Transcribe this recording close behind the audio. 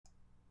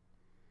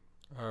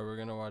Alright, we're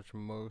gonna watch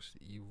Most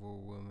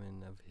Evil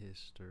Women of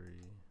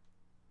History.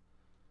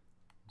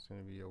 There's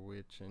gonna be a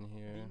witch in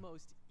here. The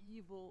most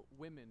evil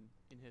women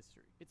in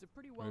history. It's a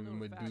pretty Maybe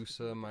well-known fact.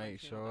 Medusa might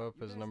show up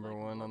as number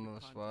one on the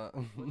spot.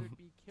 Whether it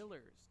be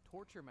killers,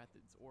 torture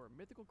methods, or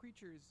mythical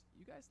creatures,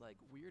 you guys like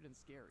weird and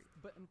scary.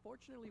 But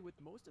unfortunately, with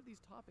most of these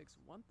topics,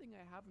 one thing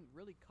I haven't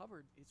really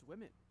covered is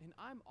women. And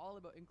I'm all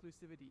about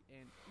inclusivity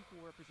and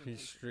equal representation.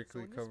 He's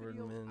strictly so covered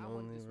video, men I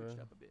only, wanted to switch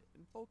bro. up a bit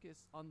and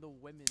focus on the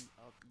women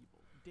of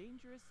evil.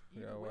 Dangerous,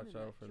 You evil gotta women watch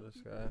that out for kill this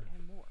people guy.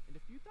 and more. And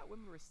if you thought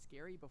women were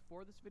scary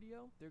before this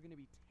video, they're gonna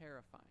be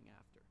terrifying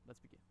after.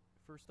 Let's begin.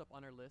 First up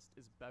on our list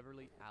is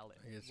Beverly Allen,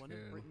 one of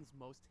Britain's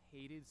most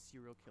hated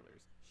serial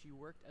killers. She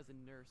worked as a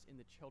nurse in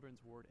the children's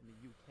ward in the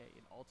UK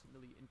and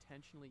ultimately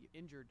intentionally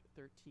injured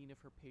 13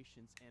 of her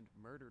patients and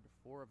murdered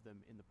 4 of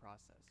them in the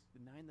process.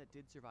 The 9 that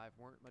did survive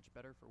weren't much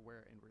better for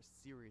wear and were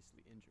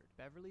seriously injured.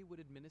 Beverly would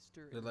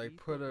administer They like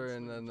put her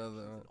in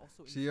another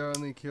one. She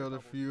only killed a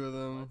few of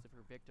them.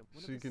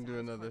 She can do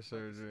another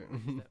surgery.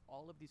 That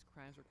all of these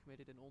crimes were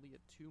committed in only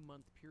a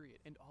 2-month period,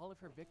 and all of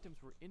her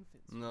victims were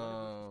infants. No. One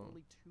of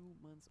which was only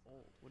 2 months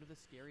old. One of the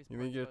scariest You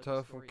parts think you're about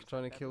tough the story for is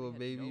trying to that kill a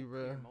Beverly had baby, no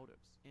bro? clear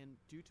motives. And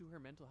due to her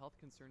mental health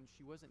concerns,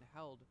 she wasn't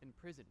held in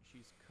prison.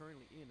 She's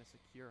currently in a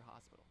secure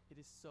hospital. It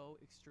is so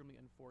extremely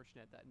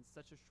unfortunate that in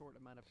such a short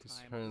amount of time,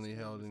 She's currently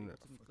this woman held was in able the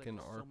to inflict fucking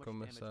so much Arkham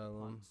damage upon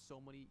Asylum. so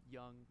many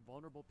young,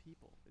 vulnerable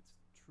people. It's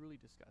truly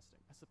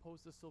disgusting. I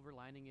suppose the silver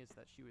lining is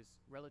that she was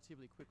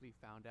relatively quickly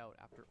found out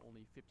after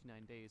only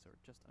 59 days or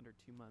just under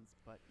 2 months,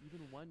 but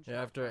even one Yeah,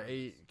 child after found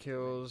 8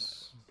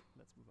 kills,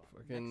 let's move on.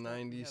 fucking Next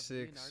up, we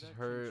have 96 Leonardo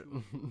hurt.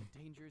 Cianciulli, a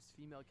dangerous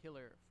female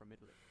killer from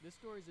Italy. This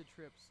story's a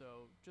trip,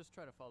 so just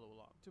try to follow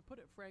along. To put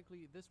it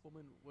frankly, this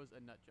woman was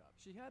a nut job.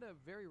 She had a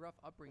very rough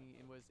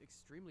upbringing and was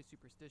extremely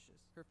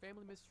superstitious. Her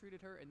family mistreated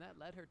her, and that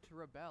led her to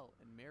rebel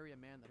and marry a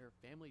man that her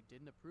family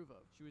didn't approve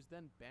of. She was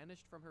then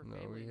banished from her No,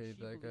 family, we and hate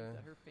she that believed guy.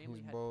 that her family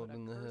He's had bald put a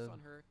in the curse head. on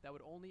her that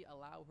would only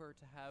allow her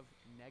to have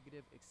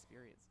negative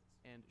experiences.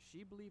 And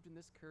she believed in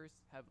this curse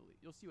heavily.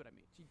 You'll see what I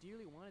mean. She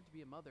dearly wanted to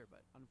be a mother,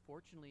 but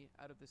unfortunately,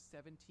 out of the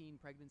 17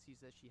 pregnancies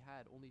that she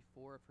had, only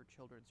 4 of her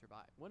children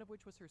survived. One of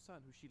which was her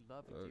son, who she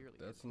loved dearly.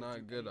 That's and would not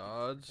do good anything to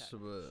odds,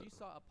 protect. but She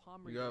saw a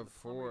palm you reader, got and the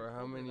palm reader 4.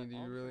 How told her many that do you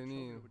all of her really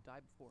children need? would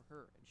die before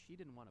her, and she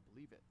didn't want to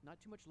believe it.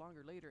 Not too much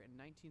longer later, in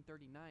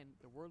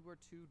 1939, the World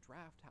War II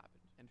draft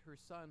happened, and her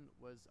son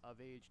was of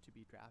age to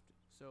be drafted.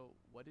 So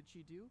what did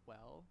she do?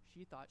 Well,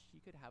 she thought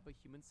she could have a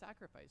human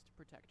sacrifice to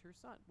protect her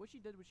son. What she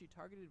did was she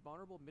targeted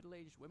vulnerable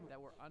middle-aged women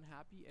that were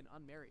unhappy and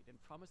unmarried and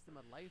promised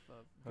them a life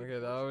of good Okay,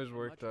 that fortune always and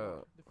worked much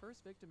more. out. The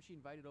first victim she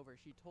invited over,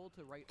 she told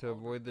to write To all of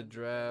her avoid the friends and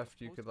family draft,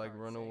 you could like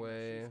postcards run saying that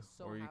away, she's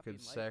so or you happy could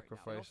in life right now. And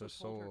sacrifice also a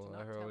told her to soul.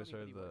 not I tell always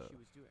heard anybody what that.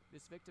 she was doing.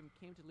 This victim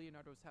came to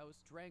Leonardo's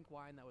house, drank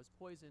wine that was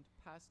poisoned,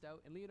 passed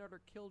out, and Leonardo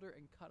killed her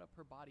and cut up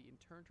her body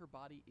and turned her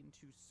body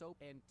into soap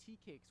and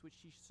tea cakes, which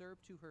she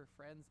served to her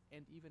friends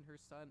and even her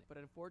son. But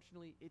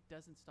unfortunately, it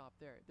doesn't stop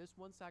there. This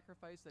one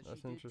sacrifice that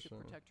she did to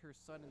protect her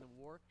son in the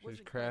war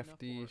wasn't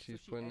crafty. enough for her, She's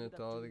so she putting ended it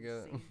up all doing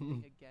together. the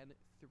same thing again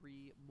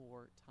 3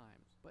 more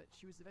times. But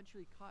she was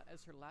eventually caught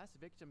as her last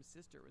victim's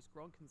sister was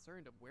grown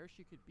concerned of where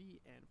she could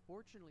be, and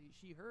fortunately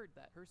she heard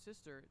that her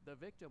sister, the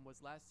victim,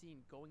 was last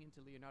seen going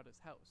into Leonardo's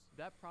house.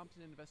 That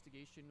prompted an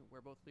investigation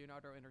where both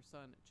Leonardo and her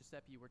son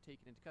Giuseppe were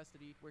taken into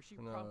custody, where she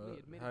promptly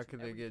admitted how to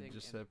could they get everything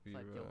Giuseppe, and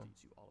pled bro? guilty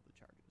to all of the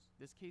charges.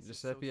 This case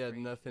Giuseppe is so had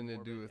strange nothing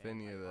and to do morbid, with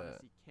and any of I that.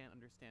 honestly can't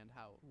understand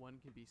how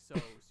one can be so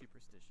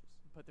superstitious.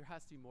 But there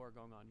has to be more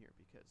going on here,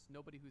 because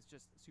nobody who's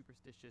just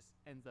superstitious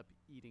ends up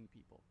eating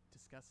people.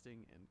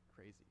 Disgusting and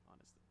crazy,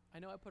 honestly. I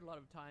know I put a lot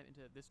of time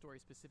into this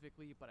story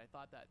specifically, but I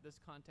thought that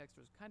this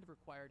context was kind of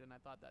required, and I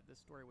thought that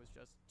this story was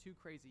just too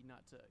crazy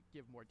not to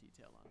give more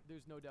detail on.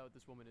 There's no doubt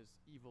this woman is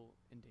evil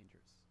and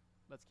dangerous.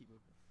 Let's keep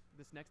moving.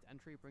 This next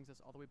entry brings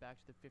us all the way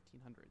back to the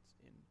 1500s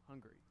in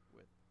Hungary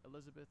with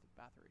Elizabeth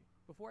Bathory.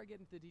 Before I get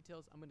into the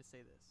details, I'm going to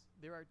say this.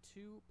 There are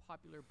 2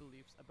 popular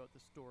beliefs about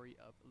the story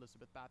of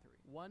Elizabeth Bathory.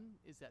 One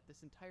is that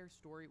this entire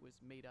story was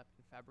made up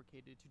and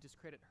fabricated to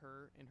discredit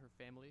her and her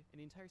family,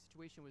 and the entire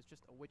situation was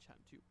just a witch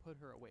hunt to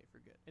put her away for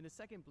good. And the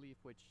second belief,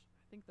 which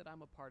I think that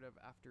I'm a part of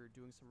after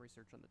doing some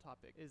research on the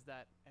topic, is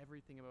that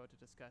everything I'm about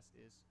to discuss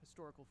is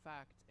historical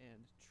fact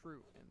and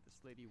true, and this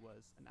lady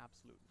was an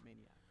absolute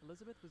maniac.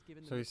 Elizabeth was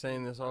given the So he's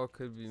saying this all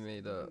could be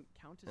made up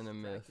Countess in a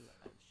myth. Dracula,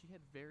 and she had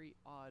very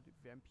odd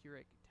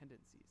vampiric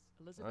tendencies.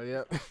 Oh,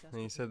 yep. And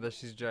he said that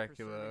she's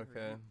Dracula,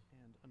 okay.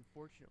 And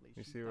unfortunately,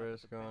 You she see thought where that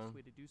it's the going? best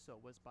way to do so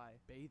was by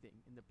bathing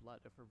in the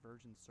blood of her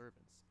virgin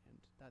servants, and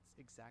that's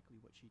exactly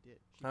what she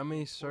did. She How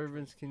many began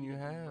torturing, servants can you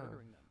eating, and have?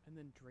 murdering them, and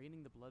then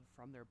draining the blood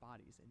from their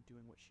bodies and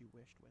doing what she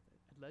wished with it.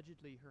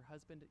 Allegedly, her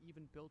husband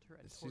even built her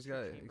a torture She's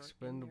got chamber in their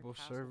expendable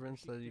castle where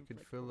servants she that could you could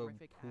inflict fill a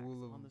horrific pool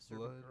acts on of the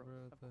servant blood, girls.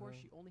 bro. Of course,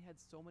 she only had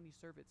so many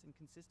servants and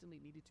consistently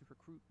needed to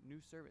recruit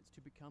new servants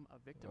to become a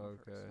victim of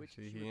hers, Okay, which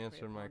see, she he would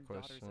answered prey my upon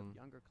daughters question. of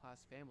younger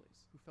class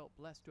families who felt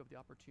blessed to have the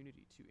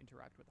opportunity to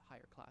interact with the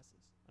higher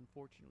classes.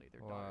 Unfortunately,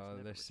 their daughters Wow,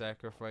 never they received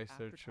sacrifice help.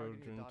 their After targeting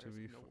the children to daughters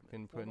be of noblemen,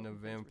 fucking put 4 in a more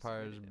complaints were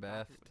vampire's submitted and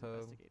Bathory was bathtub.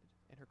 investigated,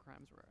 and her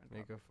crimes were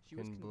Make a uncovered. She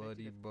was fucking convicted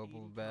bloody of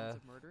bubble 80 counts bath.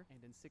 of murder, and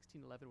in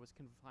 1611 was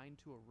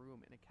confined to a room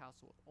in a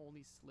castle with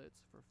only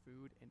slits for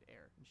food and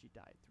air, and she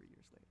died 3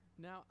 years later.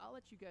 Now, I'll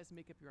let you guys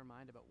make up your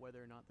mind about whether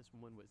or not this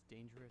woman was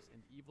dangerous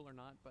and evil or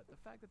not, but the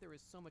fact that there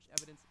is so much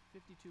evidence,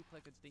 52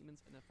 collected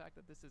statements, and the fact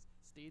that this has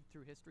stayed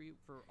through history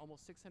for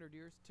almost 600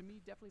 years, to me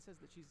definitely says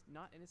that she's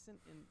not innocent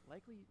and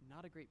likely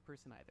not a great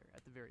person either,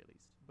 at the very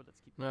least. But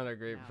let's keep Not going. a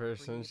great Now,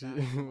 person. bringing it She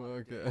back to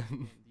modern day okay.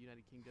 in the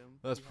United Kingdom,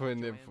 That's we have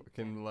putting it Joanne fucking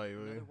Candy,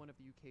 lightly. another one of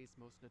the UK's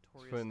most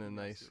notorious Putting it female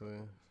serial nicely.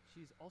 killers.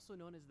 She's also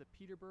known as the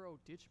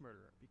Peterborough ditch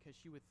murderer because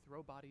she would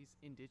throw bodies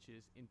in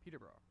ditches in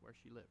Peterborough, where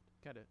she lived.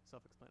 Kind of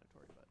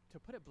self-explanatory, but to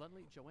put it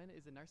bluntly, Joanna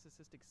is a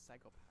narcissistic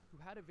psychopath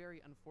who had a very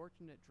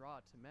unfortunate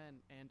draw to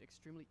men and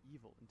extremely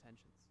evil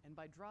intentions. And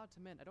by draw to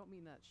men, I don't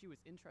mean that she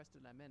was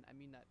interested in men, I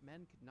mean that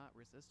men could not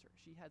resist her.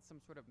 She had some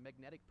sort of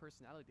magnetic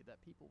personality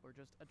that people were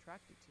just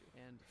attracted to,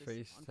 and this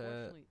Face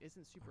unfortunately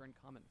isn't super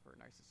uncommon for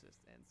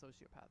narcissists and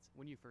sociopaths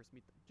when you first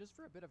meet them. Just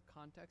for a bit of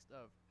context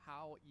of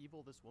how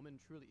evil this woman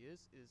truly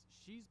is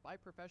she's by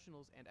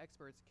professionals and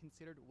experts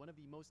considered one of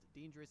the most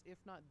dangerous, if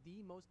not the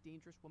most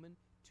dangerous woman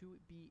to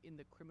be in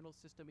the criminal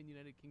system in the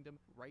United Kingdom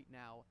right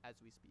now as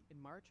we speak. In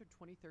March of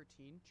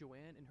 2013,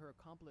 Joanne and her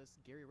accomplice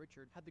Gary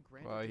Richard had the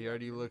grand Wow, he idea of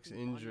already looks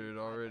mimicking Bonnie and injured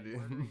Clyde by already.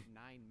 murdering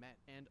 9 men.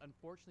 And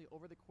unfortunately,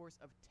 over the course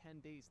of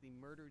 10 days, they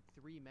murdered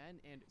 3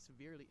 men and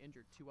severely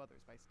injured 2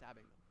 others by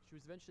stabbing them. She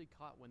was eventually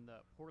caught when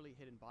the poorly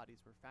hidden bodies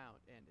were found,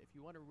 and if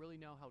you want to really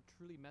know how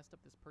truly messed up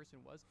this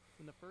person was,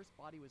 when the first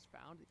body was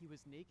found, he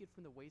was naked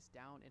from the waist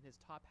down and his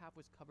top half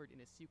was covered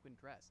in a sequin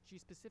dress. She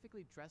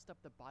specifically dressed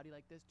up the body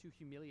like this to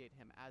humiliate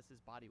him as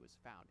his body was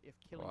found, if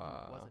killing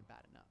him wasn't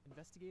bad enough.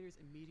 Investigators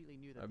immediately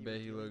knew that I they bet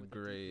were he dealing looked with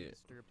a deeply great.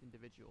 disturbed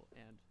individual,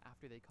 and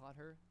after they caught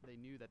her, they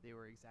knew that they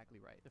were exactly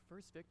right. The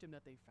first victim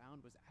that they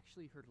found was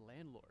actually her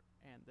landlord,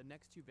 and the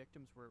next 2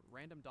 victims were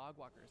random dog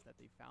walkers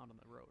that they found on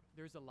the road.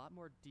 There's a lot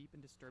more deep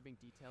and disturbing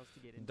details to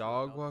get into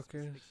Dog about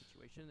this walkers? specific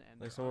situation, and Like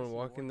there's someone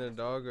honestly walking more their to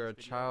this dog or a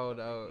video child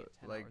without making out,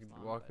 it 10 like hours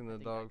long, walking but I the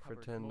think I dog for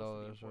covered most of the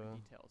 $10, important bro.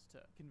 details to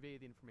convey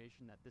the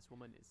information that this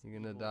woman is You're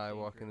gonna evil, die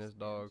walking dangerous,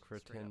 this dog and for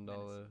straight up $10.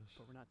 menacing.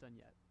 But we're not done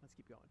yet. Let's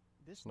keep going.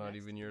 This It's not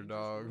next even your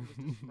dangerous dog. woman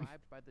was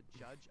described by the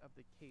judge of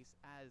the case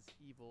as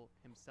evil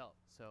himself.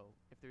 So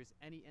if there's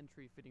any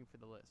entry fitting for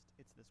the list,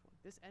 it's this one.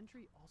 This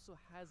entry also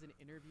has an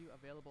interview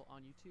available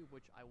on YouTube,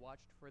 which I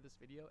watched for this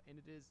video, and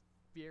it is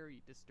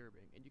very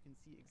disturbing, and you can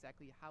see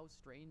exactly how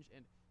strange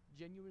and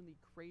genuinely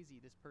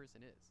crazy this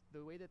person is.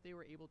 The way that they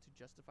were able to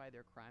justify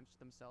their crimes to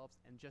themselves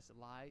and just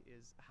lie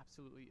is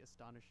absolutely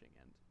astonishing,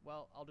 and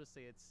well, I'll just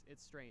say it's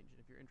strange, and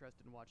if you're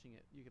interested in watching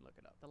it, you can look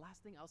it up. The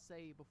last thing I'll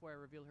say before I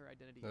reveal her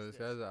identity No, is this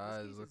guy's This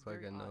eyes case look is like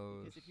very a odd,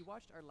 nose. because if you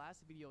watched our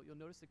last video, you'll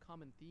notice a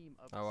common theme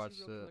of I watched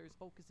serial it. killers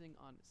focusing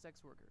on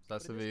sex workers.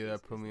 That's But the in this video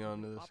that case, put it's me the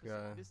onto complete this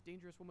opposite. guy. This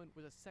dangerous woman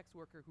was a sex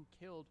worker who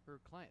killed her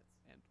clients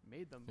and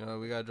made them. You know,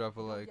 we gotta drop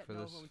a If you don't like yet for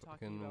know this who I'm talking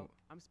fucking about,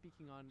 I'm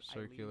speaking on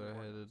circular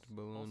Eileen headed Wuornos,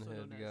 balloon also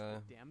head known guy.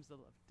 as the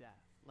Damsel of Death.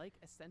 Like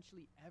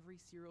essentially every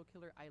serial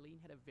killer, Eileen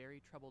had a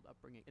very troubled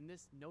upbringing, and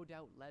this no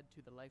doubt led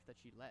to the life that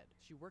she led.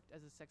 She worked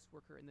as a sex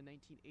worker in the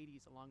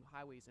 1980s along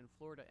highways in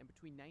Florida, and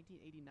between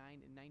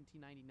 1989 and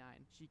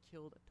 1999, she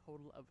killed a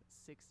total of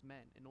 6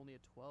 men in only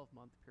a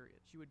 12-month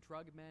period. She would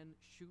drug men,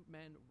 shoot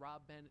men,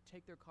 rob men,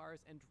 take their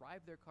cars, and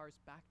drive their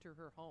cars back to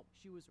her home.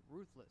 She was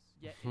ruthless,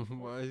 yet in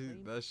Why court is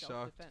claimed that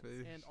shocked self-defense,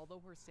 face? and although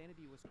her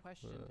sanity was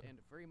questioned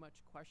and very much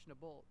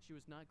questionable, she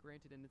was not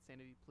granted an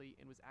insanity plea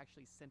and was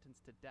actually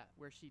sentenced to death,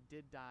 where she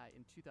did die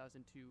in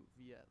 2002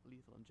 via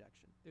lethal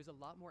injection. There's a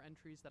lot more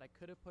entries that I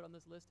could have put on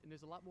this list, and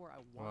there's a lot more I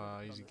wanted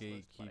Wow, to he's put on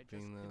this list, but I just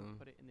gatekeeping couldn't them.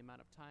 put it in the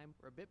amount of time.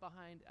 We're a bit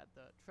behind at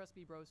the Trust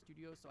Me Bro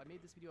studio, so I made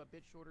this video a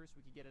bit shorter so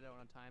we could get it out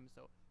on time,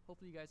 so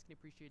hopefully you guys can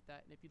appreciate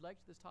that. And if you liked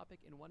this topic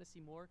and want to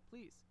see more,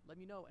 please let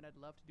me know, and I'd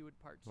love to do it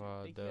part 2.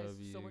 Wow, Thank you guys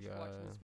W so much for watching guy. this video.